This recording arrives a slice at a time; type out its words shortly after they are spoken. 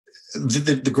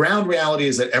the ground reality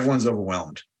is that everyone's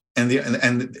overwhelmed. And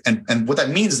what that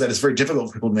means is that it's very difficult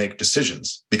for people to make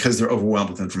decisions because they're overwhelmed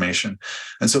with information.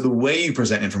 And so the way you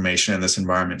present information in this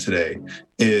environment today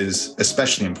is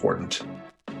especially important.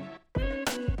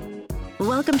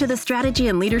 Welcome to the Strategy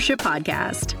and Leadership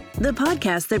Podcast, the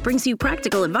podcast that brings you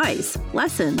practical advice,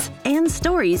 lessons, and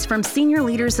stories from senior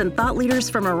leaders and thought leaders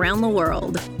from around the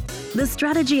world. The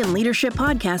Strategy and Leadership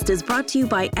Podcast is brought to you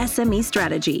by SME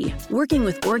Strategy, working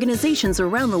with organizations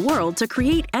around the world to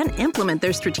create and implement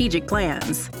their strategic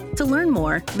plans. To learn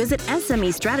more, visit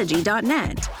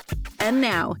SMEstrategy.net. And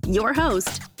now, your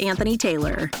host, Anthony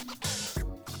Taylor.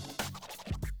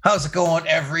 How's it going,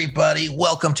 everybody?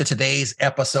 Welcome to today's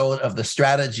episode of the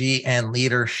Strategy and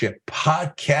Leadership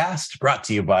Podcast, brought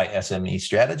to you by SME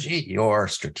Strategy, your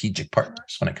strategic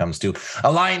partners when it comes to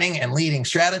aligning and leading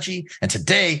strategy. And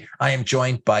today I am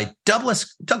joined by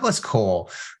Douglas Cole.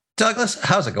 Douglas,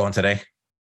 how's it going today?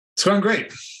 It's going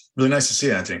great. Really nice to see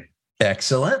you, Anthony.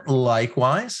 Excellent.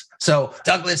 Likewise. So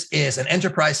Douglas is an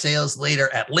enterprise sales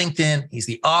leader at LinkedIn. He's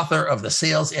the author of the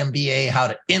Sales MBA, How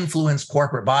to Influence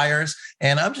Corporate Buyers.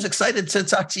 And I'm just excited to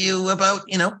talk to you about,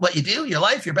 what you do, your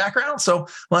life, your background. So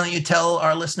why don't you tell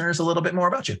our listeners a little bit more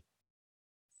about you?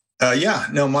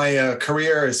 My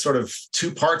career is sort of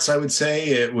two parts, I would say.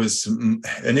 It was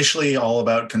initially all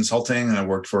about consulting. I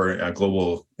worked for a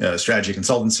global strategy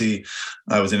consultancy.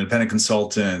 I was an independent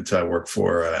consultant. I worked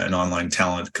for an online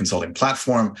talent consulting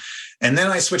platform. And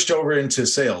then I switched over into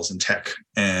sales and tech.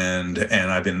 And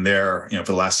I've been there, for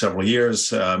the last several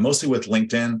years, mostly with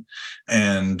LinkedIn.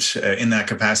 And in that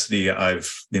capacity,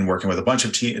 I've been working with a bunch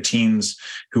of teams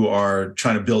who are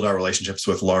trying to build our relationships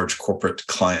with large corporate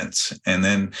clients. And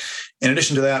then in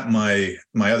addition to that, my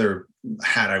other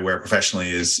hat I wear professionally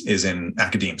is in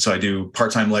academia. So I do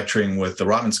part-time lecturing with the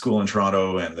Rotman School in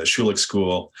Toronto and the Schulich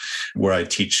School, where I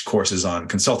teach courses on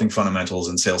consulting fundamentals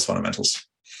and sales fundamentals.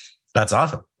 That's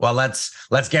awesome. Well,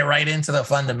 let's get right into the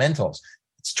fundamentals.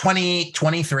 It's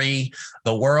 2023.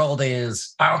 The world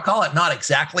is, I'll call it, not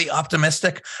exactly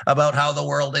optimistic about how the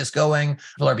world is going.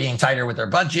 People are being tighter with their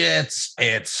budgets.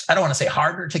 It's, I don't want to say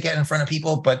harder to get in front of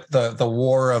people, but the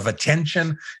war of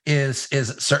attention is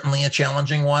certainly a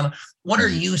challenging one. What are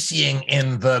you seeing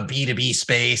in the B2B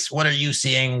space? What are you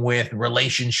seeing with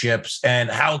relationships, and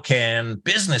how can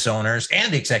business owners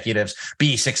and executives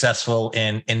be successful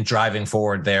in driving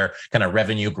forward their kind of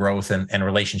revenue growth and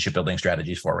relationship building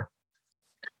strategies forward?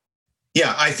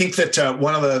 Yeah, I think that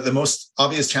one of the most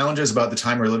obvious challenges about the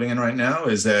time we're living in right now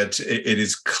is that it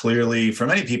is clearly, for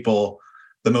many people,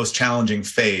 the most challenging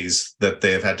phase that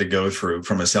they have had to go through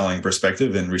from a selling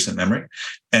perspective in recent memory.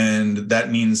 And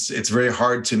that means it's very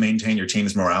hard to maintain your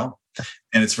team's morale.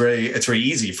 And it's very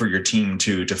easy for your team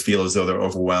to feel as though they're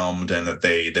overwhelmed and that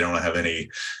they don't have any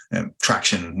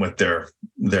traction with their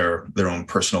own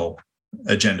personal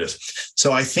agendas.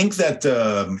 So I think that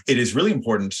it is really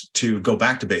important to go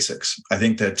back to basics. I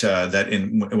think that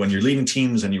when you're leading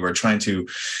teams and you are trying to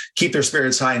keep their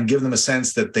spirits high and give them a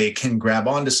sense that they can grab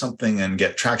onto something and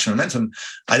get traction and momentum,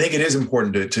 I think it is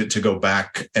important to go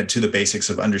back to the basics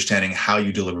of understanding how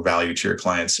you deliver value to your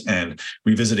clients and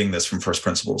revisiting this from first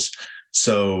principles.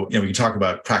 So we can talk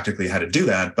about practically how to do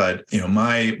that, but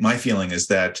my feeling is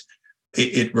that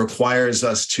it requires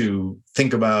us to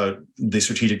think about the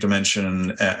strategic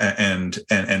dimension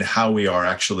and how we are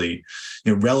actually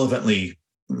relevantly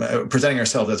presenting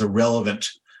ourselves as a relevant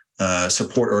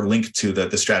support or link to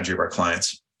the strategy of our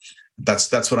clients.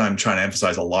 That's what I'm trying to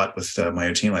emphasize a lot with my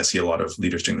own team. I see a lot of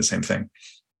leaders doing the same thing.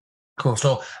 Cool.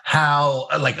 So how,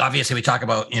 obviously we talk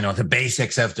about, the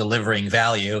basics of delivering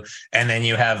value, and then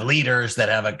you have leaders that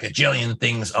have a gajillion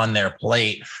things on their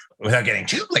plate. Without getting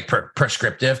too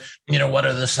prescriptive, what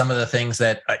are some of the things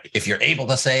that if you're able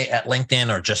to say at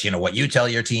LinkedIn, or just, what you tell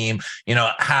your team,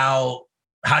 how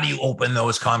do you open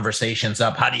those conversations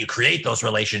up? How do you create those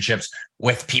relationships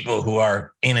with people who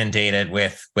are inundated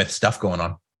with stuff going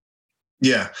on?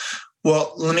 Yeah.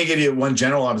 Well, let me give you one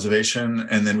general observation,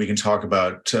 and then we can talk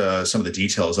about some of the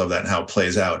details of that and how it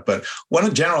plays out. But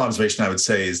one general observation I would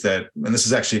say is that, and this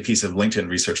is actually a piece of LinkedIn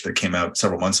research that came out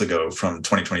several months ago from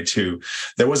 2022,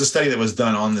 there was a study that was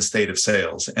done on the state of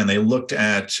sales, and they looked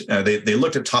at they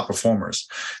looked at top performers.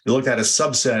 They looked at a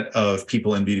subset of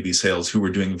people in B2B sales who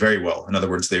were doing very well. In other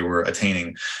words, they were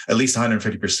attaining at least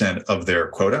 150% of their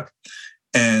quota.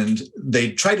 And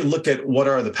they try to look at what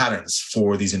are the patterns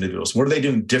for these individuals. What are they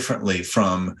doing differently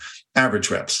from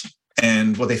average reps?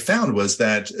 And what they found was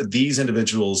that these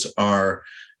individuals are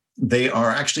they are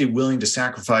actually willing to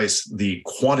sacrifice the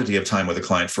quantity of time with a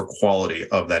client for quality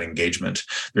of that engagement.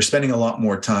 They're spending a lot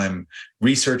more time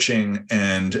researching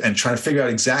and trying to figure out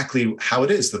exactly how it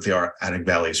is that they are adding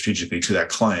value strategically to that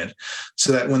client,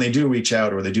 so that when they do reach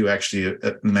out or they do actually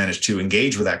manage to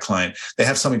engage with that client, they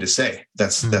have something to say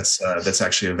that's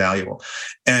actually valuable.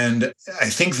 And I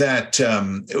think that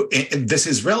this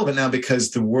is relevant now because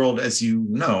the world, as you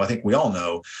know, I think we all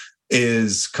know,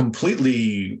 is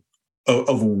completely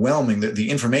overwhelming. The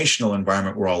informational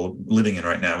environment we're all living in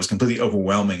right now is completely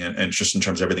overwhelming, and just in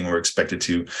terms of everything we're expected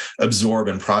to absorb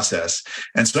and process.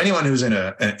 And so anyone who's in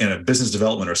a business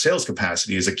development or sales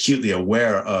capacity is acutely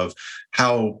aware of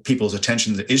how people's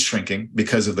attention is shrinking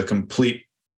because of the complete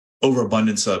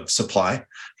overabundance of supply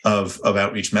of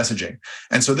outreach messaging.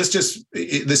 And so this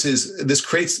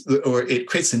creates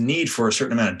the need for a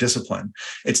certain amount of discipline.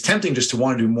 It's tempting just to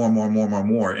want to do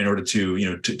more in order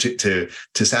to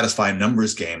satisfy a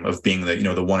numbers game of being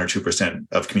the 1 or 2%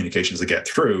 of communications that get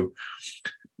through.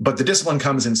 But the discipline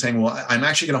comes in saying, well, I'm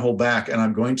actually going to hold back, and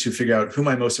I'm going to figure out who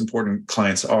my most important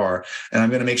clients are. And I'm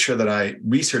going to make sure that I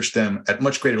research them at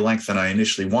much greater length than I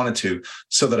initially wanted to,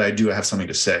 so that I do have something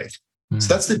to say. So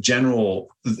that's the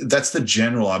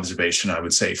general observation, I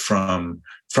would say, from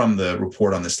the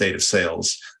report on the state of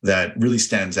sales that really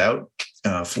stands out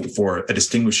for a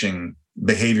distinguishing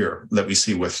behavior that we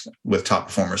see with top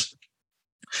performers.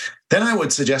 Then I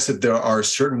would suggest that there are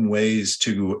certain ways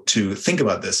to think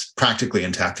about this practically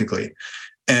and tactically.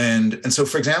 And so,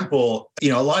 for example,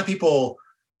 a lot of people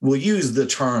will use the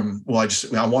term, well,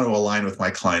 I want to align with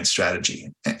my client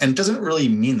strategy. And it doesn't really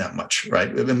mean that much, right?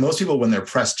 And most people, when they're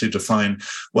pressed to define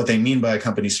what they mean by a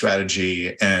company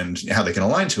strategy and how they can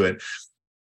align to it,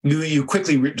 you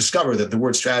quickly discover that the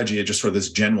word strategy is just sort of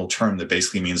this general term that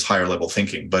basically means higher level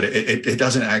thinking, but it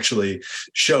doesn't actually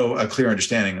show a clear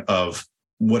understanding of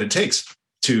what it takes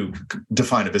to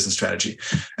define a business strategy.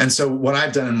 And so what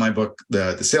I've done in my book,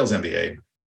 the Sales MBA,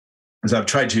 is I've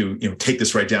tried to take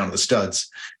this right down to the studs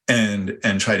and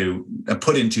try to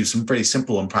put into some pretty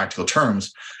simple and practical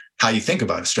terms how you think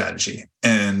about a strategy.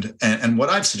 And what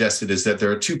I've suggested is that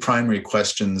there are two primary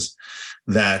questions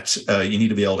that you need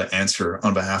to be able to answer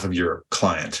on behalf of your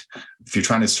client. If you're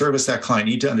trying to service that client,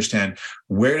 you need to understand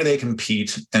where do they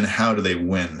compete and how do they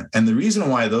win. And the reason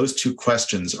why those two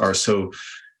questions are so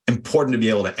important to be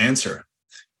able to answer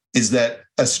is that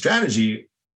a strategy,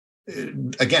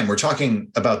 again, we're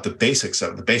talking about the basics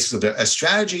of it. A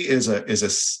strategy is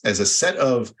a set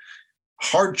of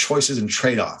hard choices and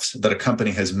trade-offs that a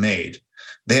company has made.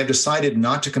 They have decided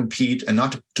not to compete and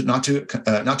not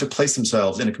to place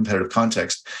themselves in a competitive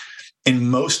context in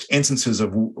most instances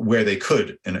of where they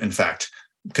could, in fact,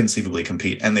 conceivably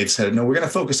compete. And they've said, no, we're going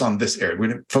to focus on this area. We're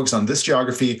going to focus on this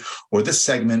geography or this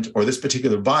segment or this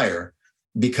particular buyer,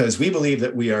 because we believe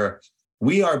that we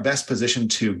are best positioned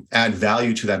to add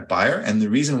value to that buyer. And the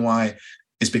reason why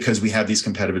is because we have these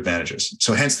competitive advantages.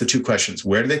 So hence the two questions: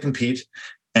 where do they compete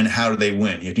and how do they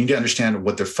win? You need to understand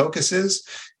what their focus is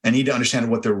and need to understand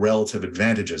what their relative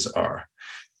advantages are.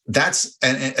 That's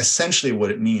essentially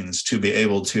what it means to be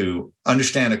able to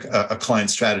understand a client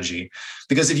strategy.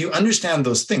 Because if you understand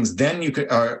those things, then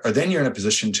then you're in a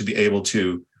position to be able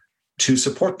to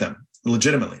support them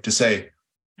legitimately, to say,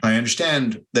 I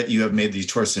understand that you have made these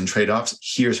choices and trade-offs.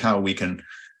 Here's how we can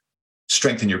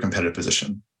strengthen your competitive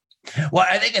position. Well,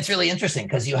 I think it's really interesting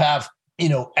because you have,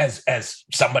 as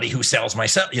somebody who sells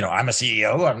myself, I'm a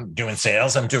CEO, I'm doing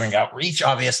sales, I'm doing outreach,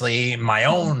 obviously my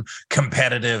own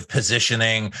competitive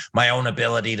positioning, my own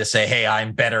ability to say, hey,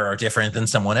 I'm better or different than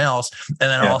someone else. And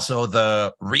then also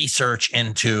the research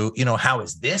into, how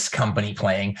is this company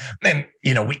playing? And,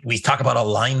 we talk about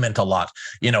alignment a lot,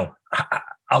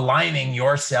 aligning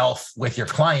yourself with your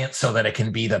client so that it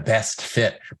can be the best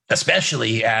fit,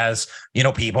 especially as,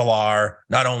 people are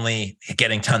not only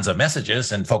getting tons of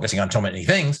messages and focusing on so many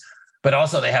things, but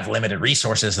also they have limited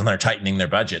resources and they're tightening their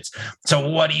budgets. So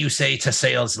what do you say to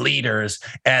sales leaders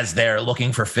as they're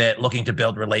looking for fit, looking to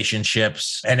build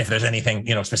relationships? And if there's anything,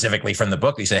 specifically from the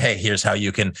book, you say, hey, here's how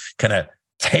you can kind of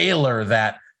tailor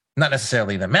that, not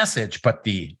necessarily the message, but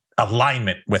the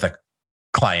alignment with a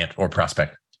client or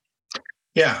prospect.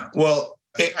 Yeah, well,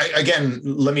 again,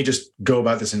 let me just go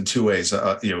about this in two ways,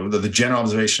 the general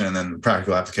observation and then the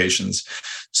practical applications.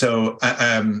 So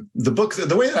the book,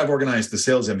 the way that I've organized the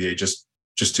Sales MBA,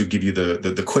 just to give you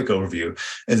the quick overview,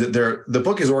 is that the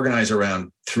book is organized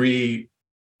around three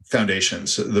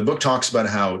foundations. So the book talks about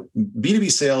how B2B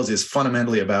sales is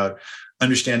fundamentally about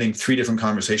understanding three different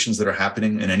conversations that are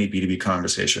happening in any B2B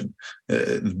conversation.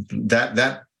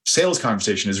 That sales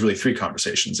conversation is really three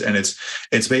conversations. And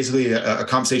it's basically a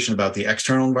conversation about the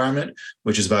external environment,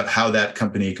 which is about how that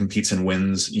company competes and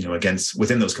wins, against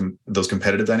within those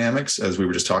competitive dynamics, as we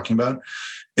were just talking about.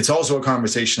 It's also a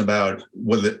conversation about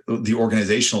what the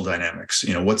organizational dynamics,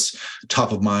 what's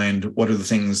top of mind, what are the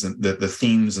things, the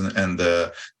themes and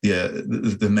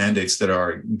the mandates that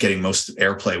are getting most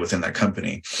airplay within that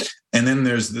company. And then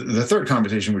there's the third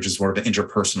conversation, which is more of an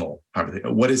interpersonal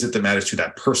conversation. What is it that matters to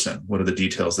that person? What are the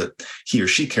details that he or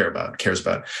she cares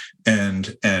about?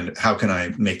 And how can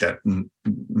I make that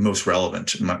most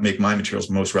relevant, make my materials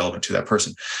most relevant to that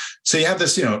person? So you have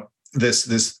this,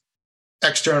 this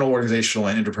external, organizational,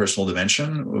 and interpersonal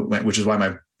dimension, which is why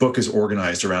my book is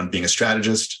organized around being a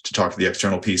strategist to talk to the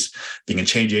external piece, being a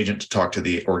change agent to talk to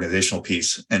the organizational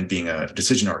piece, and being a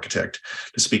decision architect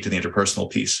to speak to the interpersonal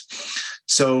piece.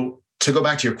 So to go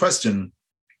back to your question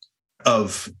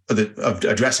of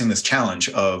addressing this challenge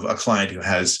of a client who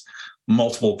has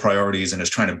multiple priorities and is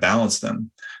trying to balance them,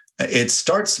 it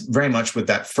starts very much with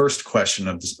that first question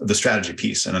of the strategy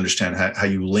piece, and understand how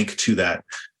you link to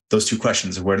those two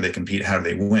questions of where do they compete, how do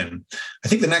they win. I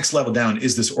think the next level down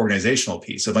is this organizational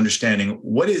piece of understanding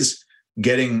what is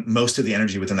getting most of the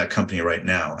energy within that company right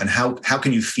now, and how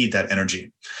can you feed that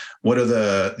energy? What are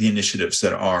the initiatives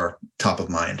that are top of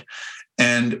mind?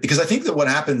 And because I think that what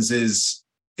happens is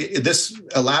this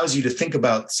allows you to think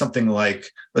about something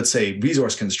like, let's say,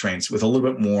 resource constraints with a little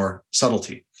bit more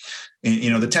subtlety.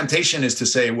 The temptation is to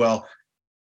say, well,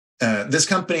 this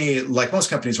company, like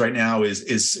most companies right now,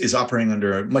 is operating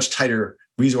under much tighter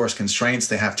resource constraints.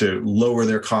 They have to lower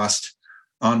their cost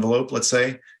envelope, let's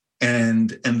say,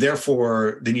 and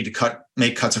therefore they need to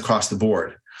make cuts across the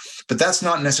board. But that's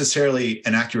not necessarily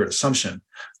an accurate assumption,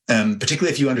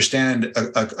 particularly if you understand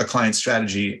a client's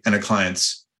strategy and a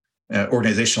client's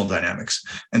organizational dynamics.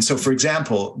 And so, for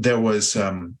example, there was,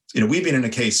 we've been in a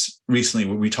case recently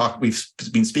where we've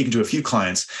been speaking to a few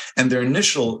clients, and their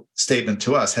initial statement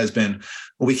to us has been,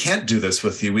 well, we can't do this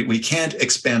with you. We can't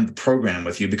expand the program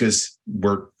with you because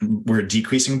we're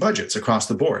decreasing budgets across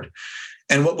the board.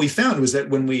 And what we found was that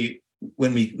when we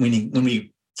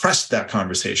pressed that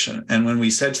conversation, and when we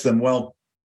said to them, well,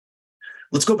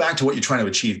 let's go back to what you're trying to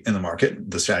achieve in the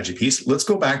market, the strategy piece. Let's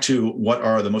go back to what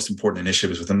are the most important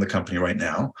initiatives within the company right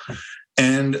now.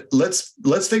 And let's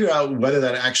figure out whether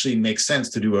that actually makes sense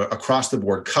to do a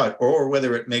across-the-board cut, or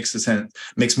whether it makes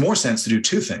more sense to do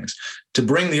two things: to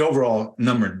bring the overall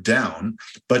number down,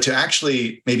 but to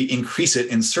actually maybe increase it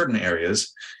in certain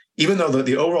areas. Even though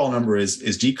the overall number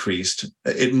is decreased,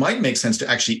 it might make sense to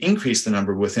actually increase the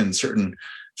number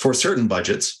for certain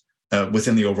budgets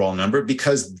within the overall number,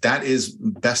 because that is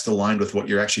best aligned with what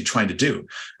you're actually trying to do.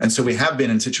 And so we have been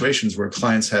in situations where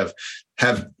clients have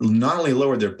not only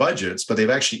lowered their budgets, but they've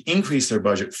actually increased their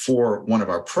budget for one of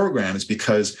our programs,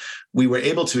 because we were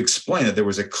able to explain that there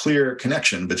was a clear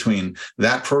connection between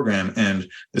that program and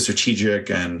the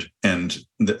strategic and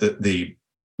the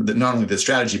not only the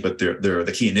strategy, but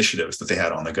the key initiatives that they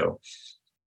had on the go.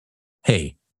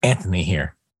 Hey, Anthony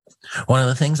here. One of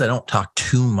the things I don't talk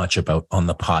too much about on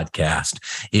the podcast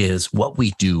is what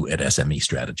we do at SME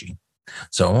Strategy.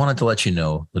 So I wanted to let you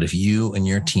know that if you and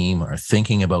your team are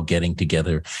thinking about getting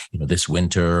together, this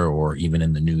winter or even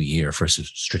in the new year for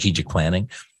strategic planning,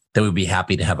 that we'd be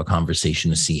happy to have a conversation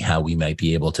to see how we might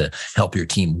be able to help your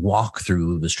team walk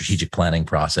through the strategic planning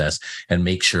process and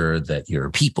make sure that your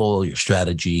people, your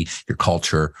strategy, your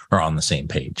culture are on the same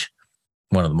page.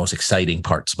 One of the most exciting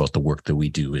parts about the work that we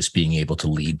do is being able to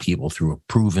lead people through a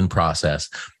proven process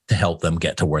to help them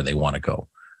get to where they want to go.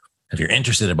 If you're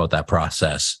interested about that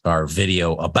process, our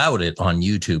video about it on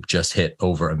YouTube just hit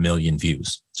over 1 million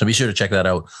views. So be sure to check that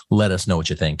out. Let us know what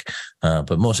you think.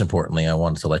 But most importantly, I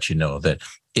wanted to let you know that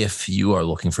if you are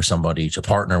looking for somebody to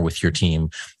partner with your team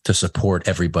to support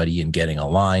everybody in getting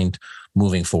aligned,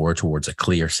 moving forward towards a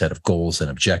clear set of goals and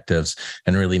objectives,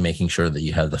 and really making sure that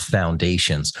you have the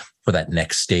foundations for that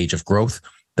next stage of growth,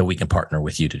 that we can partner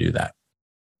with you to do that.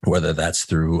 Whether that's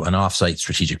through an offsite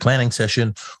strategic planning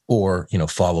session or,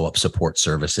 follow-up support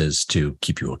services to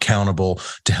keep you accountable,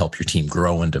 to help your team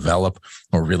grow and develop,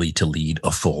 or really to lead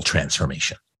a full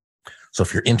transformation. So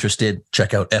if you're interested,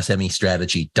 check out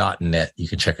smestrategy.net. You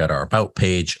can check out our about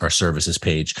page, our services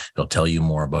page. It'll tell you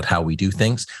more about how we do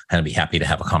things, and I'd be happy to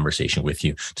have a conversation with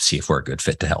you to see if we're a good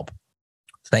fit to help.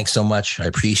 Thanks so much. I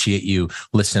appreciate you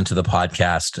listening to the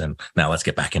podcast. And now let's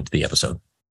get back into the episode.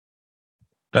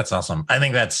 That's awesome. I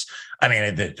think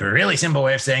the really simple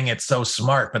way of saying it's so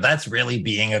smart, but that's really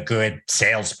being a good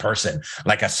salesperson,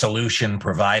 like a solution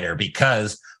provider,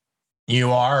 because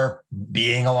you are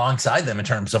being alongside them in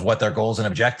terms of what their goals and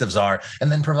objectives are,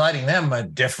 and then providing them a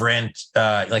different,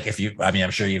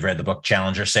 I'm sure you've read the book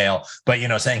Challenge or Sale, but,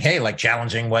 saying, hey, like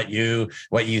challenging what you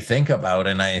think about.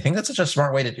 And I think that's such a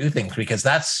smart way to do things, because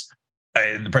that's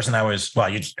the person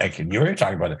you were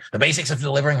talking about it, the basics of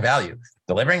delivering value.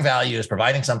 Delivering value is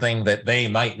providing something that they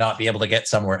might not be able to get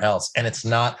somewhere else. And it's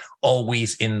not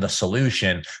always in the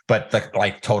solution, but the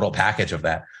total package of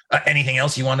that. Anything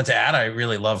else you wanted to add? I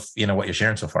really love, what you're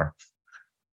sharing so far.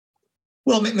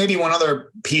 Well, maybe one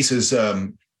other piece is,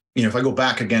 if I go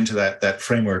back again to that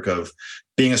framework of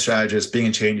being a strategist, being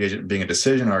a change agent, being a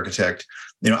decision architect,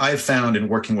 I've found in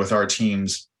working with our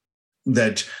teams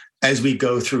that as we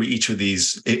go through each of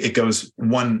these, it goes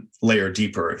one layer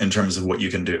deeper in terms of what you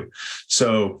can do.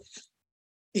 So,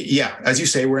 yeah, as you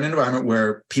say, we're in an environment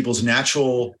where people's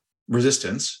natural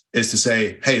resistance is to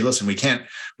say, hey, listen, we can't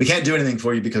do anything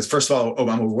for you because, first of all,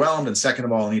 I'm overwhelmed, and second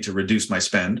of all, I need to reduce my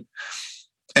spend.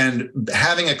 And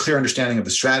having a clear understanding of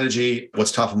the strategy,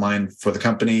 what's top of mind for the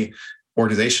company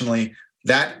organizationally,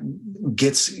 that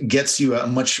gets you a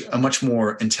much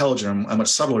more intelligent, a much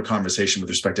subtler conversation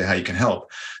with respect to how you can help.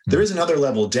 Mm-hmm. There is another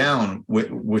level down,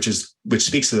 which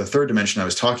speaks to the third dimension I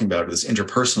was talking about, this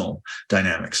interpersonal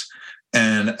dynamics.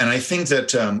 And I think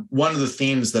that one of the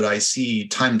themes that I see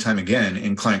time and time again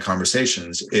in client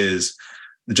conversations is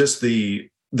just the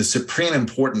supreme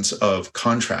importance of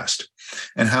contrast,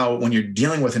 and how when you're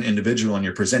dealing with an individual and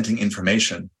you're presenting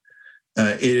information,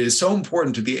 it is so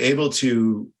important to be able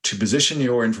to position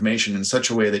your information in such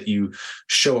a way that you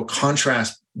show a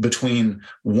contrast between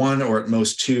one or at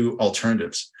most two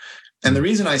alternatives. And the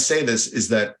reason I say this is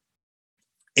that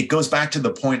it goes back to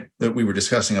the point that we were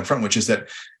discussing up front, which is that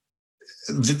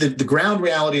the ground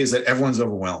reality is that everyone's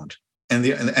overwhelmed. And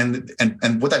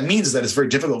what that means is that it's very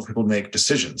difficult for people to make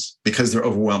decisions because they're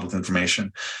overwhelmed with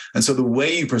information. And so the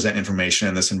way you present information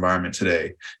in this environment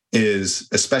today is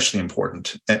especially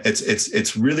important.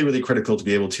 It's really, really critical to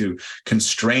be able to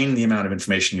constrain the amount of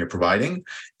information you're providing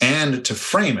and to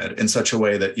frame it in such a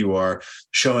way that you are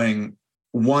showing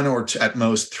one or two, at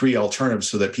most three alternatives,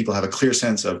 so that people have a clear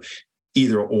sense of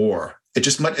either or.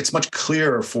 It's much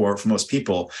clearer for most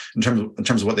people in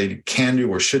terms of what they can do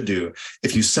or should do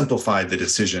if you simplify the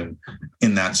decision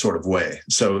in that sort of way.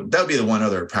 So that would be the one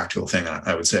other practical thing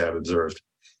I would say I've observed.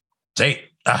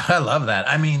 I love that.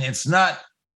 I mean, it's not.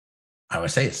 I would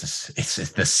say it's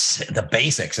the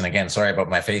basics. And again, sorry about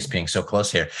my face being so close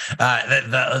here.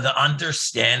 The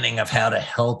understanding of how to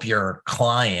help your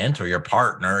client or your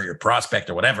partner, or your prospect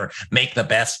or whatever, make the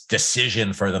best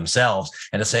decision for themselves,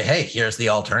 and to say, hey, here's the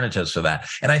alternatives for that.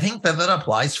 And I think that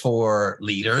applies for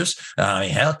leaders.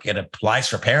 Heck, it applies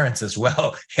for parents as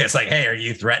well. It's like, hey, are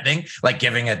you threatening? Like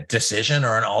giving a decision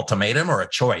or an ultimatum or a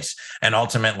choice. And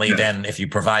ultimately, then if you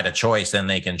provide a choice, then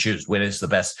they can choose what is the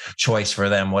best choice for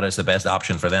them. What is the best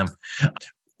option for them?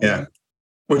 Yeah.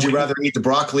 Would you rather eat the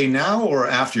broccoli now or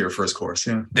after your first course?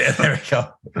 Yeah. There we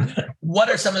go. What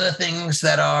are some of the things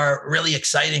that are really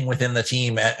exciting within the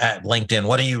team at LinkedIn?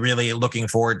 What are you really looking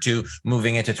forward to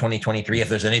moving into 2023? If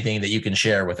there's anything that you can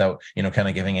share without, kind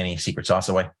of giving any secret sauce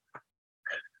away.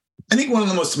 I think one of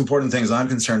the most important things I'm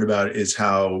concerned about is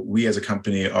how we as a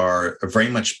company are very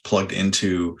much plugged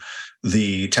into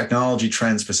the technology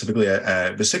trends, specifically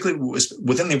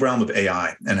within the realm of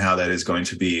AI, and how that is going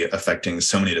to be affecting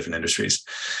so many different industries.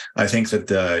 I think that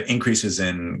the increases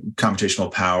in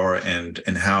computational power and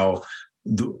how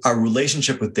our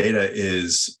relationship with data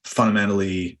is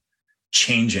fundamentally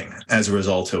changing as a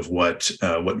result of what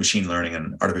machine learning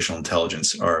and artificial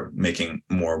intelligence are making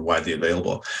more widely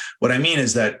available. What I mean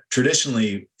is that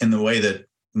traditionally, in the way that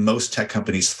most tech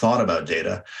companies thought about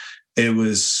data,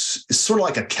 it's sort of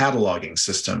like a cataloging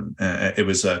system. It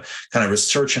was a kind of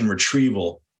research and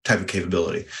retrieval type of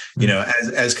capability.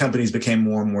 As companies became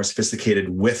more and more sophisticated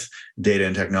with data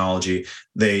and technology,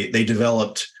 they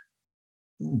developed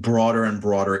broader and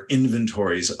broader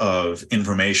inventories of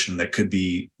information that could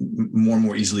be more and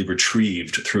more easily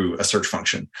retrieved through a search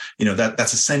function.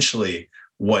 That's essentially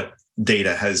what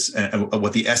data has,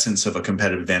 what the essence of a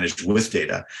competitive advantage with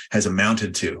data has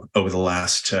amounted to over the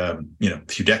last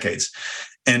few decades.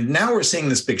 And now we're seeing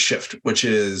this big shift, which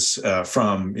is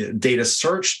from data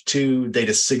search to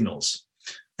data signals.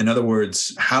 In other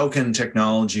words, how can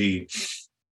technology,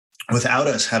 without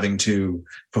us having to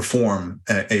perform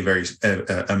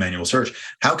a manual search,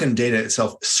 how can data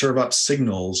itself serve up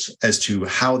signals as to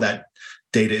how that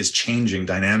data is changing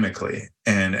dynamically,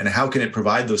 and how can it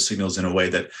provide those signals in a way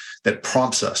that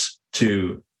prompts us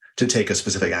to take a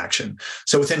specific action?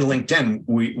 So within LinkedIn,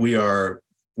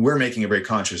 we're making a very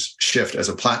conscious shift as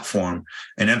a platform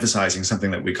and emphasizing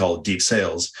something that we call deep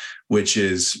sales, which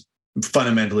is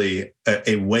fundamentally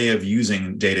a way of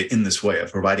using data in this way,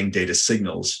 of providing data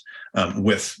signals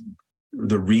with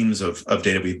the reams of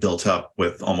data we've built up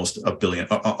with almost a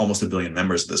billion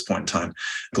members at this point in time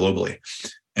globally.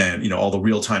 And all the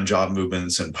real-time job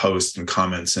movements and posts and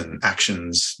comments and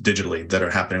actions digitally that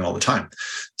are happening all the time.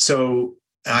 So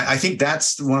I think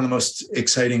that's one of the most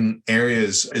exciting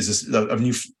areas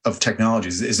of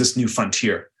technologies, is this new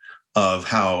frontier of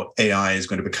how AI is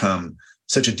going to become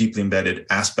such a deeply embedded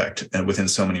aspect within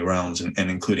so many realms, and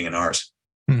including in ours.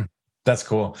 That's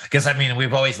cool. Because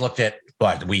we've always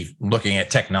looking at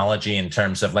technology in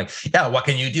terms of what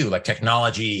can you do? Like,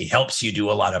 technology helps you do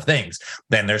a lot of things.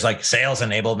 Then there's sales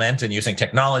enablement and using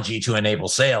technology to enable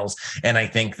sales. And I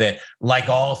think that, like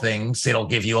all things, it'll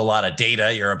give you a lot of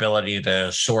data, your ability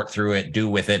to sort through it, do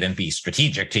with it, and be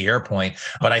strategic, to your point.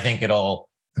 But I think it'll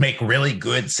make really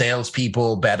good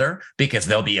salespeople better because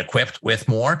they'll be equipped with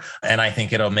more. And I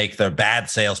think it'll make the bad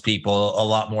salespeople a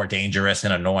lot more dangerous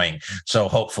and annoying. So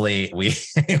hopefully we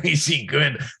see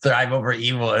good thrive over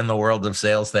evil in the world of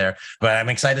sales there. But I'm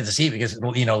excited to see, because,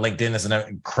 LinkedIn is an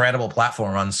incredible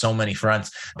platform on so many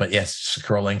fronts. But yes,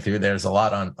 scrolling through, there's a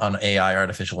lot on AI,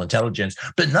 artificial intelligence,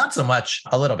 but not so much,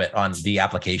 a little bit on the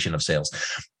application of sales.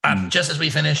 Just as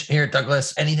we finish here,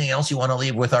 Douglas, anything else you want to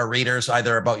leave with our readers,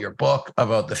 either about your book,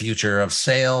 about the future of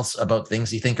sales, about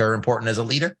things you think are important as a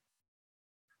leader?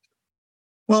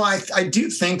 Well, I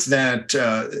do think that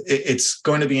it's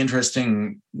going to be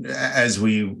interesting as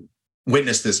we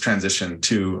witness this transition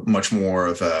to much more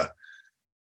of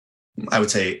I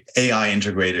would say, AI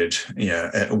integrated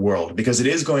world, because it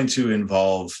is going to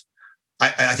involve,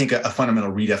 I think, a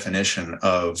fundamental redefinition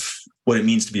of what it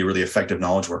means to be a really effective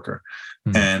knowledge worker.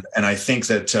 And I think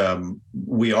that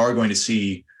we are going to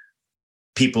see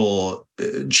people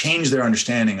change their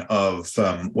understanding of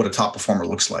what a top performer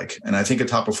looks like. And I think a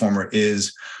top performer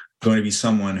is going to be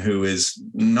someone who is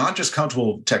not just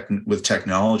comfortable with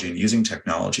technology and using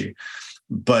technology,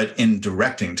 but in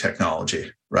directing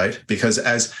technology, right? Because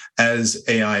as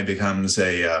AI becomes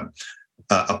a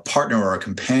partner or a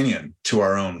companion to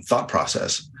our own thought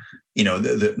process,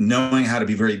 the knowing how to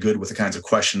be very good with the kinds of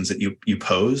questions that you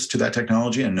pose to that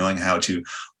technology, and knowing how to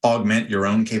augment your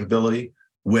own capability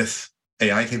with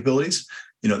AI capabilities,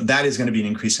 that is going to be an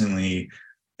increasingly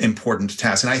important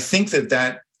task. And I think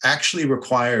that actually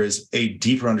requires a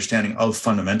deeper understanding of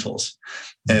fundamentals.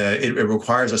 It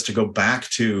requires us to go back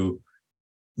to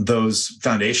those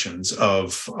foundations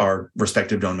of our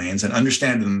respective domains and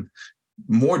understand them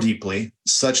more deeply,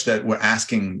 such that we're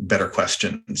asking better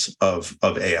questions of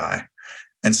AI.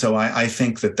 And so I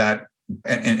think that,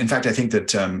 and in fact, I think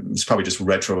that it's probably just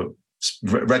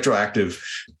retroactive,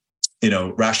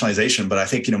 rationalization. But I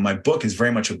think, my book is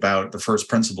very much about the first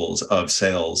principles of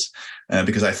sales,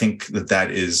 because I think that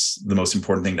is the most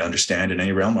important thing to understand in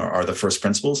any realm are the first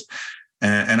principles.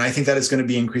 And I think that is going to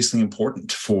be increasingly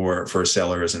important for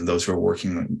sellers and those who are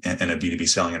working in a B2B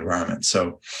selling environment.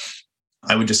 So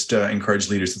I would just encourage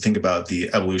leaders to think about the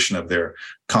evolution of their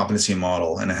competency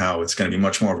model and how it's going to be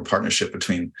much more of a partnership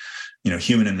between,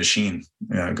 human and machine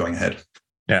going ahead.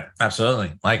 Yeah,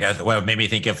 absolutely. What made me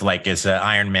think of is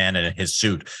Iron Man and his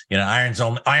suit.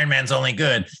 Iron Man's only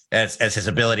good as his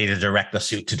ability to direct the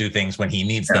suit to do things when he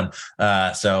needs them.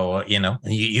 So you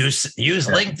use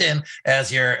LinkedIn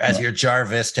as your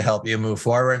Jarvis to help you move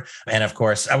forward. And of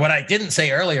course, what I didn't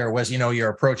say earlier was your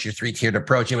approach, your 3-tiered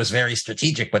approach. It was very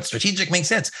strategic, but strategic makes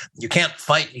sense. You can't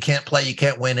fight, you can't play, you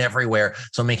can't win everywhere.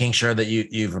 So making sure that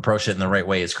you've approached it in the right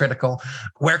way is critical.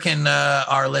 Where can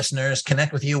our listeners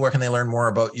connect with you? Where can they learn more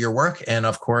about your work, and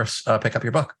of course pick up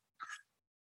your book?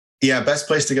 Yeah, best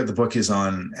place to get the book is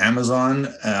on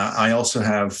Amazon. I also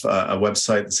have a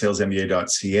website,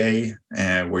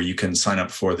 salesmba.ca, where you can sign up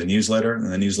for the newsletter.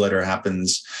 And the newsletter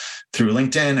happens through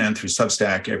LinkedIn and through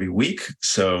Substack every week.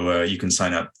 So you can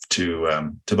sign up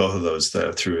to both of those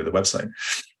through the website.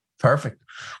 Perfect.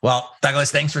 Well,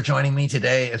 Douglas, thanks for joining me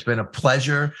today. It's been a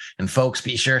pleasure. And folks,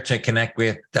 be sure to connect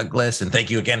with Douglas. And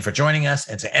thank you again for joining us.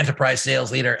 It's an enterprise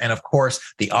sales leader and, of course,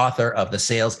 the author of the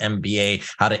Sales MBA,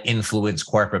 How to Influence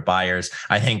Corporate Buyers.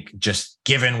 I think just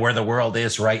given where the world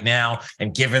is right now,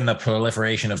 and given the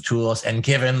proliferation of tools, and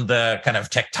given the kind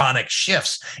of tectonic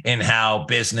shifts in how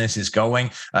business is going,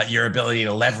 your ability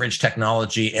to leverage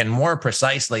technology and more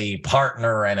precisely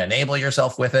partner and enable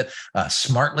yourself with it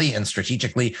smartly and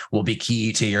strategically will be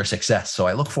key to your success. So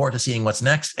I look forward to seeing what's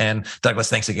next. And Douglas,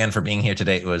 thanks again for being here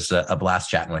today. It was a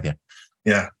blast chatting with you.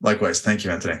 Yeah, likewise. Thank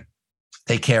you, Anthony.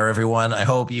 Take care, everyone. I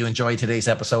hope you enjoyed today's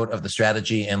episode of the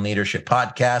Strategy and Leadership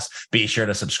Podcast. Be sure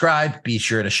to subscribe, be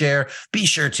sure to share, be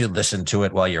sure to listen to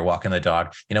it while you're walking the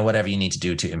dog, whatever you need to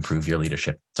do to improve your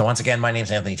leadership. So once again, my name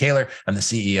is Anthony Taylor. I'm the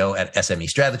CEO at SME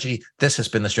Strategy. This has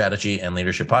been the Strategy and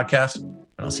Leadership Podcast, and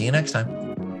I'll see you next time.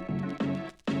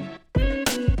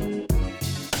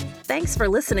 Thanks for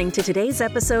listening to today's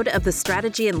episode of the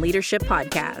Strategy and Leadership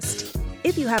Podcast.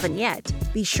 If you haven't yet,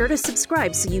 be sure to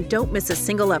subscribe so you don't miss a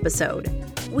single episode.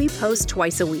 We post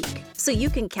twice a week, so you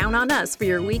can count on us for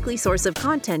your weekly source of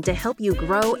content to help you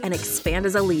grow and expand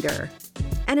as a leader.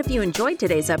 And if you enjoyed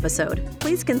today's episode,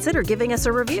 please consider giving us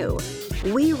a review.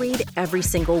 We read every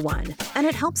single one, and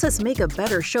it helps us make a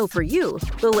better show for you,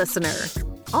 the listener.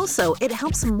 Also, it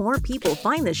helps more people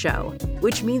find the show,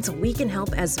 which means we can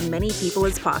help as many people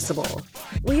as possible.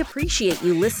 We appreciate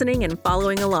you listening and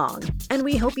following along, and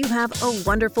we hope you have a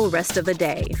wonderful rest of the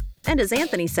day. And as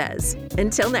Anthony says,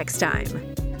 until next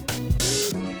time.